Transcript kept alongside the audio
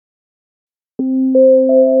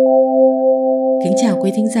Kính chào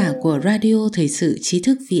quý thính giả của Radio Thời sự Trí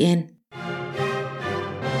thức VN.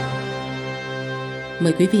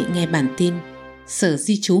 Mời quý vị nghe bản tin Sở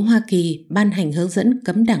Di trú Hoa Kỳ ban hành hướng dẫn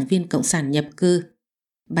cấm đảng viên Cộng sản nhập cư.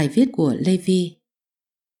 Bài viết của Levi.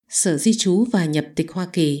 Sở Di trú và Nhập tịch Hoa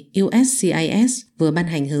Kỳ USCIS vừa ban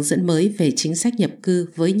hành hướng dẫn mới về chính sách nhập cư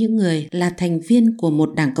với những người là thành viên của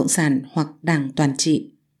một đảng Cộng sản hoặc đảng toàn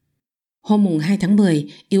trị. Hôm 2 tháng 10,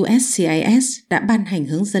 USCIS đã ban hành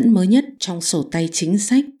hướng dẫn mới nhất trong sổ tay chính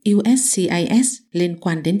sách USCIS liên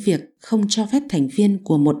quan đến việc không cho phép thành viên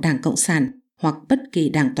của một đảng Cộng sản hoặc bất kỳ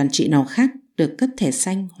đảng toàn trị nào khác được cấp thẻ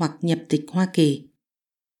xanh hoặc nhập tịch Hoa Kỳ.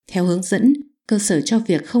 Theo hướng dẫn, cơ sở cho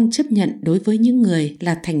việc không chấp nhận đối với những người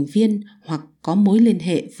là thành viên hoặc có mối liên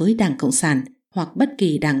hệ với đảng Cộng sản hoặc bất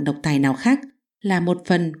kỳ đảng độc tài nào khác là một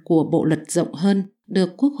phần của bộ luật rộng hơn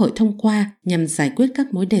được Quốc hội thông qua nhằm giải quyết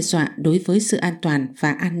các mối đe dọa đối với sự an toàn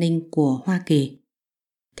và an ninh của Hoa Kỳ.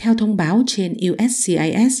 Theo thông báo trên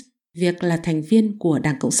USCIS, việc là thành viên của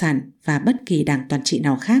Đảng Cộng sản và bất kỳ đảng toàn trị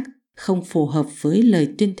nào khác không phù hợp với lời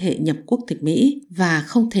tuyên thệ nhập quốc tịch Mỹ và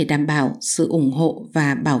không thể đảm bảo sự ủng hộ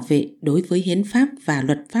và bảo vệ đối với hiến pháp và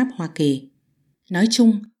luật pháp Hoa Kỳ. Nói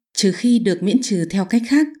chung, trừ khi được miễn trừ theo cách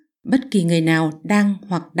khác, bất kỳ người nào đang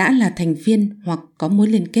hoặc đã là thành viên hoặc có mối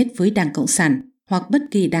liên kết với Đảng Cộng sản hoặc bất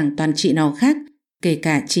kỳ đảng toàn trị nào khác, kể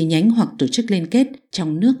cả chi nhánh hoặc tổ chức liên kết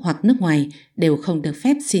trong nước hoặc nước ngoài, đều không được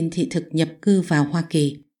phép xin thị thực nhập cư vào Hoa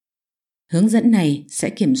Kỳ. Hướng dẫn này sẽ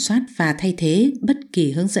kiểm soát và thay thế bất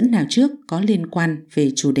kỳ hướng dẫn nào trước có liên quan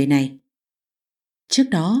về chủ đề này. Trước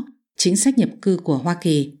đó, chính sách nhập cư của Hoa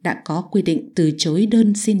Kỳ đã có quy định từ chối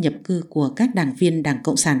đơn xin nhập cư của các đảng viên Đảng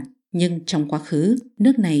Cộng sản, nhưng trong quá khứ,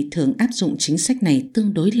 nước này thường áp dụng chính sách này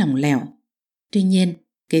tương đối lỏng lẻo. Tuy nhiên,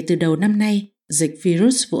 kể từ đầu năm nay, dịch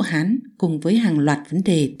virus Vũ Hán cùng với hàng loạt vấn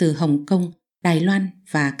đề từ Hồng Kông, Đài Loan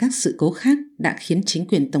và các sự cố khác đã khiến chính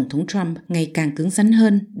quyền Tổng thống Trump ngày càng cứng rắn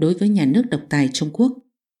hơn đối với nhà nước độc tài Trung Quốc.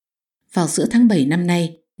 Vào giữa tháng 7 năm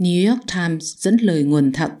nay, New York Times dẫn lời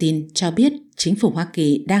nguồn thạo tin cho biết chính phủ Hoa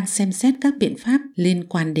Kỳ đang xem xét các biện pháp liên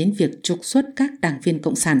quan đến việc trục xuất các đảng viên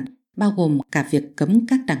Cộng sản, bao gồm cả việc cấm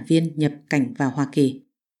các đảng viên nhập cảnh vào Hoa Kỳ.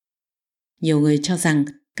 Nhiều người cho rằng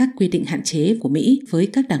các quy định hạn chế của Mỹ với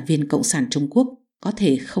các đảng viên Cộng sản Trung Quốc có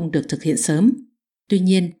thể không được thực hiện sớm. Tuy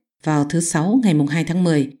nhiên, vào thứ Sáu ngày 2 tháng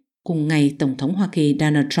 10, cùng ngày Tổng thống Hoa Kỳ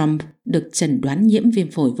Donald Trump được chẩn đoán nhiễm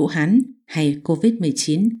viêm phổi Vũ Hán hay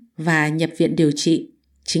COVID-19 và nhập viện điều trị,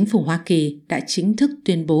 chính phủ Hoa Kỳ đã chính thức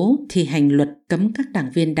tuyên bố thi hành luật cấm các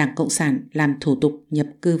đảng viên Đảng Cộng sản làm thủ tục nhập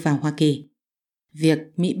cư vào Hoa Kỳ. Việc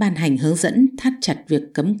Mỹ ban hành hướng dẫn thắt chặt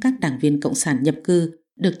việc cấm các đảng viên Cộng sản nhập cư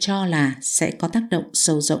được cho là sẽ có tác động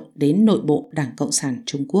sâu rộng đến nội bộ Đảng Cộng sản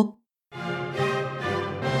Trung Quốc.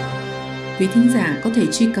 Quý thính giả có thể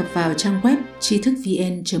truy cập vào trang web tri thức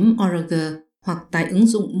vn.org hoặc tải ứng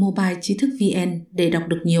dụng mobile tri thức VN để đọc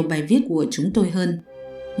được nhiều bài viết của chúng tôi hơn.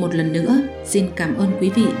 Một lần nữa, xin cảm ơn quý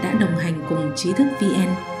vị đã đồng hành cùng Trí thức VN.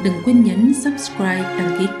 Đừng quên nhấn subscribe,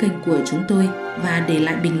 đăng ký kênh của chúng tôi và để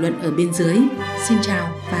lại bình luận ở bên dưới. Xin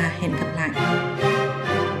chào và hẹn gặp lại!